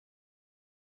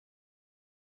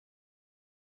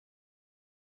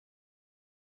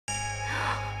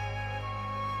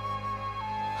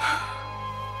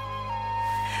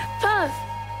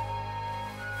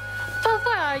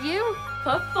about you?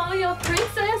 Puff all your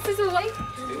princesses away.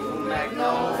 To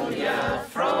Magnolia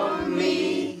from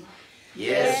me.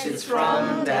 Yes, it's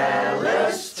from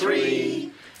Dallas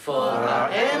 3. For our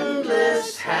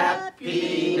endless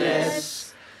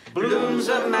happiness blooms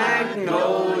a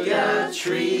magnolia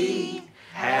tree.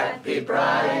 Happy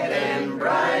bride and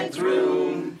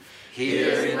bridegroom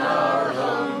here in our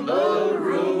humble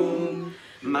room.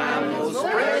 My most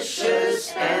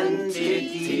precious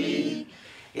entity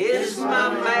is my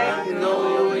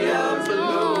magnolia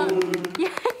bloom.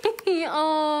 Yay!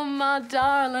 Oh, my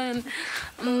darling.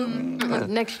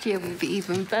 Next year will be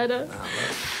even better.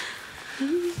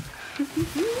 Oh,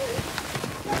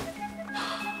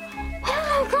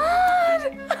 my God!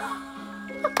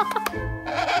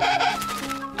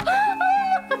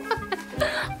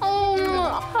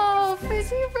 Oh, is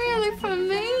he really for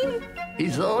me?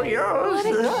 He's all yours. What a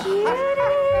cutie!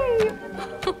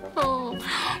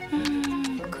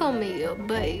 Come here,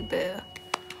 baby.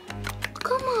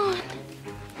 Come on.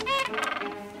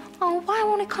 Oh, why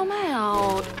won't it come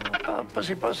out?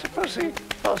 Pussy, pussy, pussy,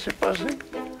 pussy, pussy.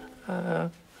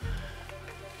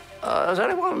 Does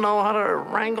anyone know how to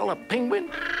wrangle a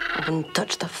penguin? I wouldn't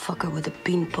touch the fucker with a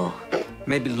beanpole.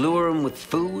 Maybe lure him with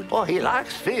food? Well, he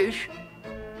likes fish.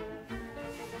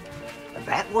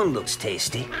 That one looks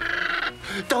tasty.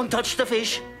 Don't touch the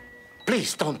fish.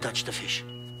 Please don't touch the fish.